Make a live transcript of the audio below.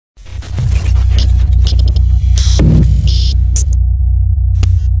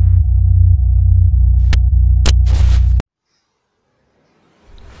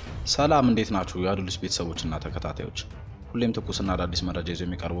ሰላም እንዴት ናችሁ የአዱልስ ቤተሰቦችና ተከታታዮች ሁሌም ትኩስና አዳዲስ መረጃ ይዘው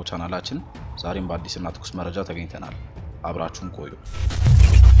የሚቀርበው ቻናላችን ዛሬም በአዲስና ትኩስ መረጃ ተገኝተናል አብራችሁን ቆዩ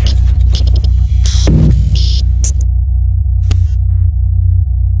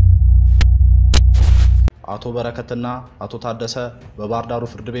አቶ በረከትና አቶ ታደሰ በባህር ዳሩ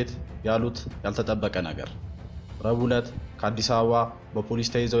ፍርድ ቤት ያሉት ያልተጠበቀ ነገር ረቡዕ ዕለት ከአዲስ አበባ በፖሊስ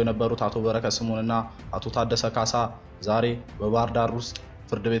ተይዘው የነበሩት አቶ በረከት ስምኦንና አቶ ታደሰ ካሳ ዛሬ በባህር ዳር ውስጥ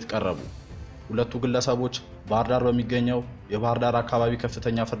ፍርድ ቤት ቀረቡ ሁለቱ ግለሰቦች ባህር ዳር በሚገኘው የባህር ዳር አካባቢ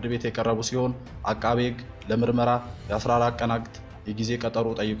ከፍተኛ ፍርድ ቤት የቀረቡ ሲሆን አቃቤ ሕግ ለምርመራ የ14 ቀናት የጊዜ ቀጠሮ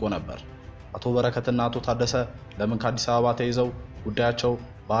ጠይቆ ነበር አቶ በረከትና አቶ ታደሰ ለምን ከአዲስ አበባ ተይዘው ጉዳያቸው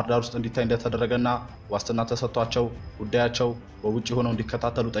ባህር ዳር ውስጥ እንዲታይ እንደተደረገና ዋስትና ተሰጥቷቸው ጉዳያቸው በውጪ ሆነው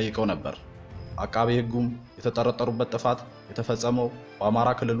እንዲከታተሉ ጠይቀው ነበር አቃቤ ሕጉም የተጠረጠሩበት ጥፋት የተፈጸመው በአማራ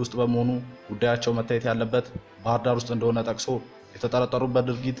ክልል ውስጥ በመሆኑ ጉዳያቸው መታየት ያለበት ባህር ዳር ውስጥ እንደሆነ ጠቅሶ የተጠረጠሩበት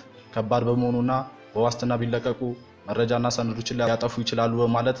ድርጊት ከባድ በመሆኑና በዋስትና ቢለቀቁ መረጃና ሰነዶችን ሊያጠፉ ይችላሉ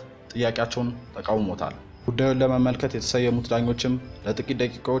በማለት ጥያቄያቸውን ተቃውሞታል ጉዳዩን ለመመልከት የተሰየሙት ዳኞችም ለጥቂት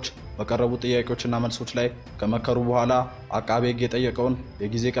ደቂቃዎች በቀረቡ ጥያቄዎችና መልሶች ላይ ከመከሩ በኋላ አቃቤ ሕግ የጠየቀውን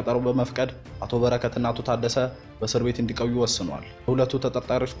የጊዜ ቀጠሮ በመፍቀድ አቶ በረከትና አቶ ታደሰ በእስር ቤት እንዲቆዩ ወስኗል ሁለቱ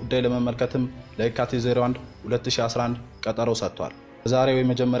ተጠርጣሪዎች ጉዳይ ለመመልከትም ለየካቲት 01 2011 ቀጠሮ ሰጥቷል በዛሬው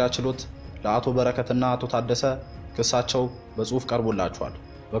የመጀመሪያ ችሎት ለአቶ በረከትና አቶ ታደሰ ክሳቸው በጽሁፍ ቀርቦላቸዋል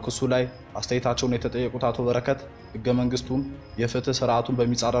በክሱ ላይ አስተያየታቸውን የተጠየቁት አቶ በረከት ህገ መንግስቱን የፍትህ ስርዓቱን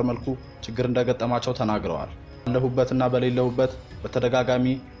በሚጻረር መልኩ ችግር እንደገጠማቸው ተናግረዋል ባለሁበትና በሌለሁበት በተደጋጋሚ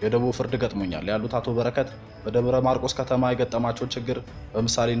የደቡብ ፍርድ ገጥሞኛል ያሉት አቶ በረከት በደብረ ማርቆስ ከተማ የገጠማቸው ችግር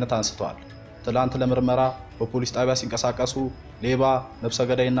በምሳሌነት አንስተዋል ትላንት ለምርመራ በፖሊስ ጣቢያ ሲንቀሳቀሱ ሌባ ነፍሰ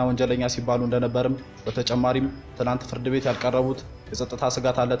ገዳይና ወንጀለኛ ሲባሉ እንደነበርም በተጨማሪም ትላንት ፍርድ ቤት ያልቀረቡት የጸጥታ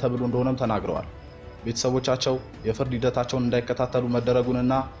ስጋት አለ ተብሎ እንደሆነም ተናግረዋል ቤተሰቦቻቸው የፍርድ ሂደታቸውን እንዳይከታተሉ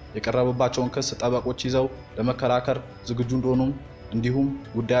መደረጉንና የቀረበባቸውን ክስ ጠበቆች ይዘው ለመከራከር ዝግጁ እንደሆኑም እንዲሁም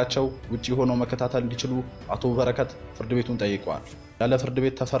ጉዳያቸው ውጪ ሆነው መከታተል እንዲችሉ አቶ በረከት ፍርድ ቤቱን ጠይቀዋል ያለ ፍርድ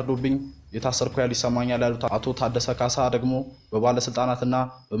ቤት ተፈርዶብኝ የታሰርኩ ያህል ይሰማኛል ያሉት አቶ ታደሰ ካሳ ደግሞ በባለስልጣናትና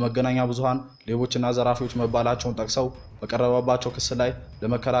በመገናኛ ብዙሃን ሌቦችና ዘራፊዎች መባላቸውን ጠቅሰው በቀረበባቸው ክስ ላይ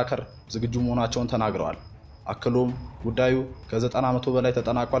ለመከራከር ዝግጁ መሆናቸውን ተናግረዋል አክሎም ጉዳዩ ከ90 በላይ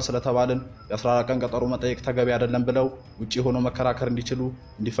ተጠናቋል ስለተባልን የ14 ቀን ቀጠሮ መጠየቅ ተገቢ አይደለም ብለው ውጪ ሆኖ መከራከር እንዲችሉ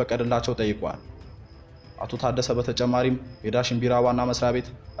እንዲፈቀድላቸው ጠይቀዋል አቶ ታደሰ በተጨማሪም የዳሽን ቢራ ዋና መስሪያ ቤት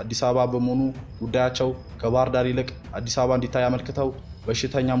አዲስ አበባ በመሆኑ ጉዳያቸው ከባህር ዳር ይልቅ አዲስ አበባ እንዲታይ አመልክተው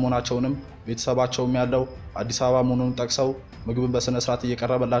በሽተኛ መሆናቸውንም ቤተሰባቸውም ያለው አዲስ አበባ መሆኑን ጠቅሰው ምግብን በስነ ስርዓት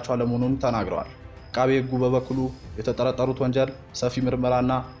እየቀረበላቸው አለመሆኑን ተናግረዋል አቃቤ ሕጉ በበኩሉ የተጠረጠሩት ወንጀል ሰፊ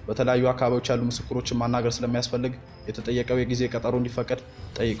ምርመራና በተለያዩ አካባቢዎች ያሉ ምስክሮችን ማናገር ስለሚያስፈልግ የተጠየቀው የጊዜ ቀጠሮ እንዲፈቀድ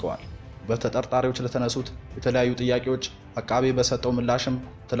ጠይቀዋል በተጠርጣሪዎች ለተነሱት የተለያዩ ጥያቄዎች አቃቤ በሰጠው ምላሽም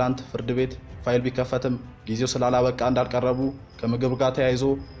ትላንት ፍርድ ቤት ፋይል ቢከፈትም ጊዜው ስላላበቃ እንዳልቀረቡ ከምግብ ጋር ተያይዞ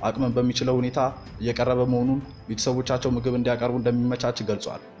አቅምን በሚችለው ሁኔታ እየቀረበ መሆኑን ቤተሰቦቻቸው ምግብ እንዲያቀርቡ እንደሚመቻች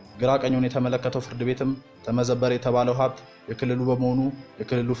ገልጿል ግራ ቀኙን የተመለከተው ፍርድ ቤትም ተመዘበረ የተባለው ሀብት የክልሉ በመሆኑ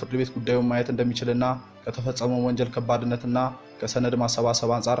የክልሉ ፍርድ ቤት ጉዳዩን ማየት እንደሚችልና ከተፈጸመው ወንጀል ከባድነትና ከሰነድ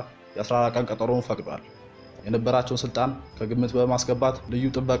ማሰባሰብ አንፃር የ14 ቀን ቀጠሮውን ፈቅዷል የነበራቸውን ስልጣን ከግምት በማስገባት ልዩ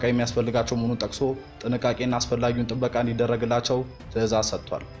ጥበቃ የሚያስፈልጋቸው መሆኑን ጠቅሶ ጥንቃቄና አስፈላጊውን ጥበቃ እንዲደረግላቸው ትዕዛዝ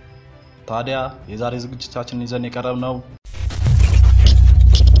ሰጥቷል ታዲያ የዛሬ ዝግጅታችንን ይዘን የቀረብነው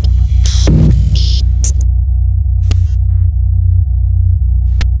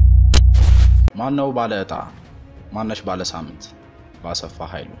ማነው ባለ ዕጣ ማነሽ ባለ ሳምንት ባሰፋ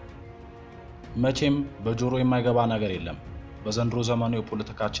ኃይሉ መቼም በጆሮ የማይገባ ነገር የለም በዘንድሮ ዘመኑ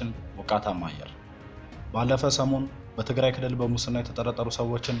የፖለቲካችን ወቃታማ አየር ባለፈ ሰሞን በትግራይ ክልል በሙስና የተጠረጠሩ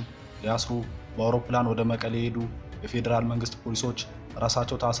ሰዎችን ሊያስሩ በአውሮፕላን ወደ መቀሌ ሄዱ የፌደራል መንግስት ፖሊሶች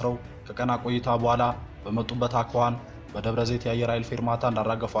ራሳቸው ታስረው ከቀና ቆይታ በኋላ በመጡበት አኳኋን በደብረ ዘይት የአየር ኃይል ፌርማታ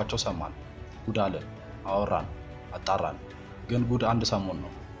እንዳራገፏቸው ሰማን ጉድ አለ አወራን አጣራን ግን ጉድ አንድ ሰሞን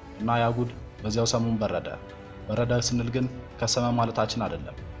ነው እና ያ ጉድ በዚያው ሰሞን በረደ ስንል ግን ከሰመ ማለታችን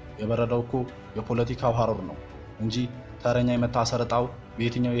አይደለም የበረደው እኮ የፖለቲካው ሐሩር ነው እንጂ ተረኛ የመታሰር ዕጣው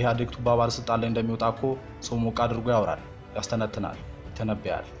በየትኛው የኢህአዴግ ቱባ ባለስልጣን ላይ እንደሚወጣ እኮ ሰው ሞቅ አድርጎ ያወራል ያስተነትናል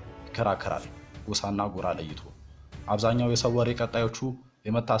ይተነብያል ይከራከራል ጎሳና ጎራ ለይቶ አብዛኛው የሰው ወሬ ቀጣዮቹ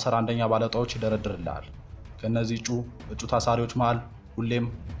የመታሰር አንደኛ ባለዕጣዎች ይደረድርልሃል ከነዚህ እጩ ታሳሪዎች መሃል ሁሌም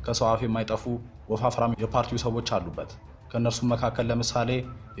ከሰው አፍ የማይጠፉ ወፋፍራም የፓርቲው ሰዎች አሉበት ከነርሱ መካከል ለምሳሌ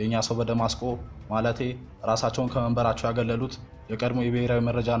የኛ ሰው በደማስቆ ማለቴ ራሳቸውን ከመንበራቸው ያገለሉት የቀድሞ የብሔራዊ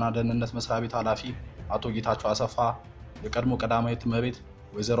መረጃና ደህንነት መስሪያ ቤት ኃላፊ አቶ ጌታቸው አሰፋ የቀድሞ ቀዳማዊት እመቤት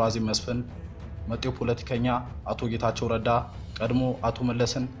ወይዘሮ አዚም መስፍን መጤው ፖለቲከኛ አቶ ጌታቸው ረዳ ቀድሞ አቶ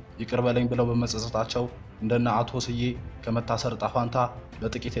መለስን ይቅር በለኝ ብለው በመጸጸታቸው እንደነ አቶ ስዬ ከመታሰር ጣፋንታ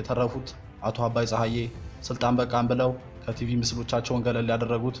ለጥቂት የተረፉት አቶ አባይ ፀሐዬ ስልጣን በቃን ብለው ከቲቪ ምስሎቻቸውን ገለል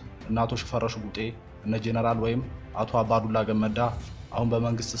ያደረጉት እና አቶ ሽፈራሽ ጉጤ እነ ጄነራል ወይም አቶ አባዱላ ገመዳ አሁን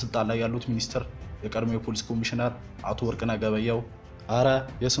በመንግስት ስልጣን ላይ ያሉት ሚኒስትር የቀድሞ የፖሊስ ኮሚሽነር አቶ ወርቅነህ ገበየሁ አረ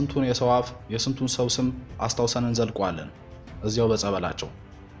የስንቱን የሰው አፍ የስንቱን ሰው ስም አስታውሰን እንዘልቀዋለን እዚያው በጸበላቸው።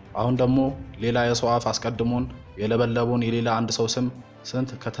 አሁን ደግሞ ሌላ የሰው አፍ አስቀድሞን የለበለቡን የሌላ አንድ ሰው ስም ስንት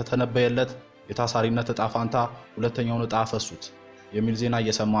ከተተነበየለት የታሳሪነት ዕጣ ፋንታ ሁለተኛውን ዕጣ ፈሱት የሚል ዜና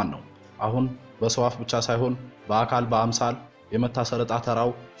እየሰማን ነው። አሁን በሰው አፍ ብቻ ሳይሆን በአካል በአምሳል የመታሰር ዕጣ ተራው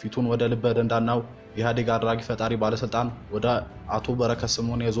ፊቱን ወደ ልበ ደንዳናው የኢህአዴግ አድራጊ ፈጣሪ ባለስልጣን ወደ አቶ በረከት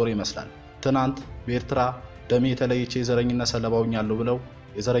ስምኦን የዞረ ይመስላል። ትናንት በኤርትራ ደሜ የተለየች የዘረኝነት ሰለባውኛለሁ ብለው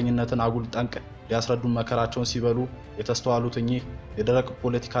የዘረኝነትን አጉል ጠንቅ ሊያስረዱን መከራቸውን ሲበሉ የተስተዋሉት እኚህ የደረቅ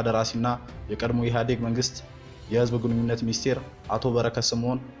ፖለቲካ ደራሲና የቀድሞ የኢህአዴግ መንግስት የህዝብ ግንኙነት ሚኒስቴር አቶ በረከት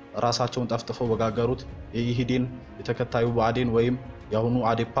ስምኦን ራሳቸውን ጠፍጥፈው በጋገሩት የኢህዴን የተከታዩ ብአዴን ወይም የአሁኑ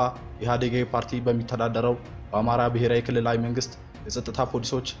አዴፓ ኢህአዴጋዊ ፓርቲ በሚተዳደረው በአማራ ብሔራዊ ክልላዊ መንግስት የጸጥታ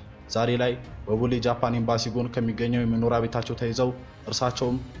ፖሊሶች ዛሬ ላይ በቦሌ ጃፓን ኤምባሲ ጎን ከሚገኘው የመኖሪያ ቤታቸው ተይዘው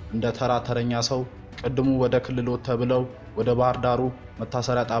እርሳቸውም እንደ ተረኛ ሰው ቀድሞ ወደ ክልል ተብለው ወደ ባህር ዳሩ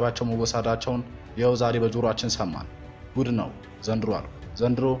መታሰሪያ ጣቢያቸው መወሰዳቸውን ይኸው ዛሬ በጆሮአችን ሰማን። ጉድ ነው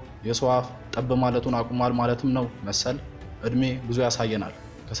ዘንድሮ የሰው አፍ ጠብ ማለቱን አቁሟል ማለትም ነው መሰል። እድሜ ብዙ ያሳየናል።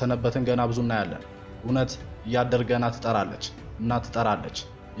 ከሰነበትን ገና ብዙ እናያለን። እውነት እያደር ገና ትጠራለች።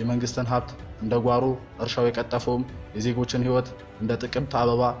 የመንግስትን ሀብት እንደ ጓሮ እርሻው የቀጠፈውም የዜጎችን ህይወት እንደ ጥቅምት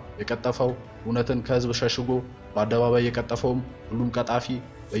አበባ የቀጠፈው እውነትን ከህዝብ ሸሽጎ በአደባባይ የቀጠፈውም ሁሉም ቀጣፊ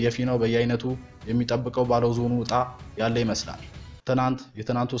በየፊናው በየአይነቱ የሚጠብቀው ባለው ዞኑ ዕጣ ያለ ይመስላል።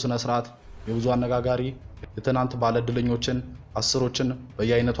 የትናንቱ ስነ ስርዓት የብዙ አነጋጋሪ የትናንት ባለድለኞችን አስሮችን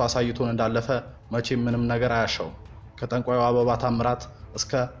በየአይነቱ አሳይቶን እንዳለፈ መቼም ምንም ነገር አያሻው። ከጠንቋዩ አበባ ታምራት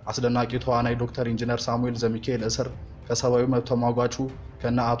እስከ አስደናቂ ተዋናይ ዶክተር ኢንጂነር ሳሙኤል ዘሚካኤል እስር ከሰብአዊ መብት ተሟጓቹ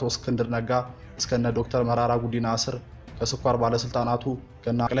ከነ አቶ እስክንድር ነጋ እስከነ ዶክተር መራራ ጉዲና እስር ከስኳር ባለስልጣናቱ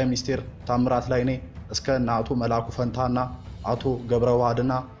ከነ ጠቅላይ ሚኒስትር ታምራት ላይኔ እስከነ አቶ መላኩ ፈንታና አቶ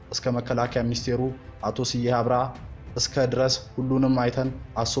ገብረዋህድና እስከ መከላከያ ሚኒስቴሩ አቶ ስዬ አብራ እስከ ድረስ ሁሉንም አይተን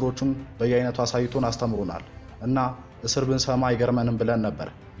አስሮቹን በየአይነቱ አሳይቶን አስተምሩናል እና እስር ብንሰማ አይገርመንም ብለን ነበር።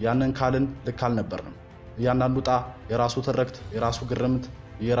 ያንን ካልን ልክ አልነበርንም። እያንዳንዱ ዕጣ የራሱ ትርክት የራሱ ግርምት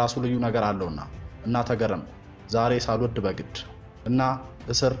የራሱ ልዩ ነገር አለውና እና ተገረም ዛሬ ሳልወድ በግድ እና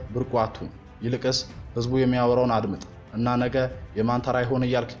እስር ብርቁ አቱን ይልቅስ ህዝቡ የሚያወራውን አድምጥ እና ነገ የማንተራ ይሆን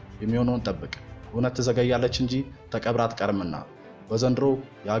እያልክ የሚሆነውን ጠብቅ። እውነት ትዘገያለች እንጂ ተቀብራ አትቀርምና። በዘንድሮ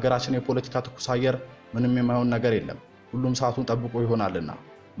የሀገራችን የፖለቲካ ትኩስ አየር ምንም የማይሆን ነገር የለም። ሁሉም ሰዓቱን ጠብቆ ይሆናልና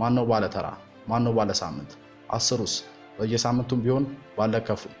ማነው ባለ ተራ ማነው ባለ ሳምንት? አስሩስ በየሳምንቱም ቢሆን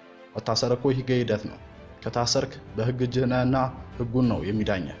ባለከፉ። መታሰር እኮ ህግ ሂደት ነው። ከታሰርክ በህግ እጅህ ነህና ህጉን ነው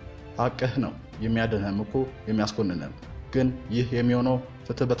የሚዳኘህ። ሀቅህ ነው የሚያድንህም እኮ የሚያስኮንንህም። ግን ይህ የሚሆነው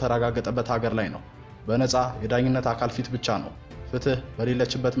ፍትህ በተረጋገጠበት ሀገር ላይ ነው። በነፃ የዳኝነት አካል ፊት ብቻ ነው። ፍትህ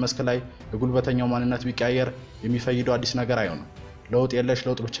በሌለችበት መስክ ላይ የጉልበተኛው ማንነት ቢቀያየር የሚፈይደው አዲስ ነገር አይሆንም። ለውጥ የለሽ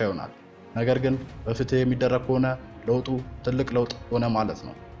ለውጥ ብቻ ይሆናል። ነገር ግን በፍትህ የሚደረግ ከሆነ ለውጡ ትልቅ ለውጥ ሆነ ማለት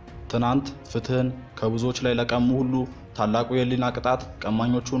ነው። ትናንት ፍትህን ከብዙዎች ላይ ለቀሙ ሁሉ ታላቁ የህሊና ቅጣት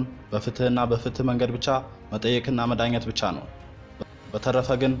ቀማኞቹን በፍትህና በፍትህ መንገድ ብቻ መጠየቅና መዳኘት ብቻ ነው። በተረፈ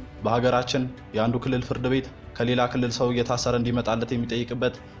ግን በሀገራችን የአንዱ ክልል ፍርድ ቤት ከሌላ ክልል ሰው እየታሰረ እንዲመጣለት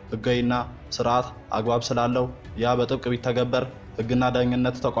የሚጠይቅበት ህጋዊና ስርዓት አግባብ ስላለው ያ በጥብቅ ቢተገበር ህግና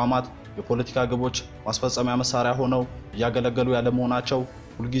ዳኝነት ተቋማት የፖለቲካ ግቦች ማስፈጸሚያ መሳሪያ ሆነው እያገለገሉ ያለ መሆናቸው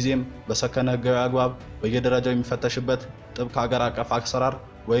ሁልጊዜም በሰከነ ህጋዊ አግባብ በየደረጃው የሚፈተሽበት ጥብቅ ሀገር አቀፍ አሰራር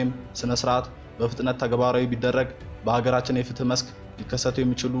ወይም ስነ ስርዓት በፍጥነት ተግባራዊ ቢደረግ በሀገራችን የፍትህ መስክ ሊከሰቱ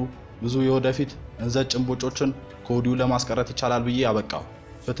የሚችሉ ብዙ የወደፊት እንዘት ጭንቦጮችን ከወዲሁ ለማስቀረት ይቻላል ብዬ አበቃው።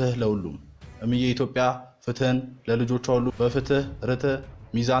 ፍትህ ለሁሉም። እምዬ ኢትዮጵያ ፍትህን ለልጆቿ ሁሉ በፍትህ ርትዕ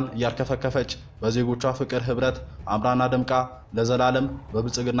ሚዛን እያርከፈከፈች በዜጎቿ ፍቅር ህብረት አምራና ደምቃ ለዘላለም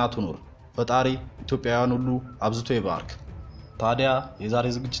በብልጽግና ትኑር። ፈጣሪ ኢትዮጵያውያን ሁሉ አብዝቶ ይባርክ። ታዲያ የዛሬ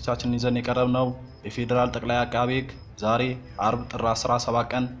ዝግጅታችንን ይዘን የቀረብነው የፌዴራል ጠቅላይ አቃቤ ህግ ዛሬ አርብ ጥር 17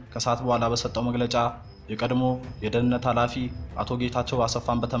 ቀን ከሰዓት በኋላ በሰጠው መግለጫ የቀድሞ የደህንነት ኃላፊ አቶ ጌታቸው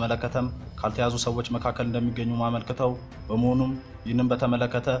አሰፋን በተመለከተም ካልተያዙ ሰዎች መካከል እንደሚገኙ ማመልክተው በመሆኑም ይህንን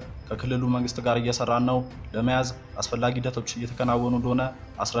በተመለከተ ከክልሉ መንግስት ጋር እየሰራን ነው፣ ለመያዝ አስፈላጊ ሂደቶች እየተከናወኑ እንደሆነ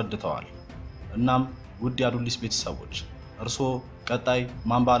አስረድተዋል። እናም ውድ የአዱሊስ ቤተሰቦች እርስዎ ቀጣይ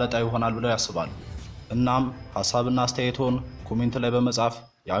ማን ባለዕጣ ይሆናል ብለው ያስባሉ? እናም ሐሳብና አስተያየቶን ኮሜንት ላይ በመጻፍ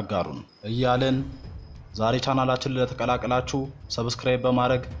ያጋሩን እያልን ዛሬ ቻናላችንን ለተቀላቀላችሁ ሰብስክራይብ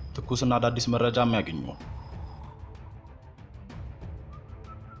በማድረግ ትኩስና አዳዲስ መረጃ የሚያገኙ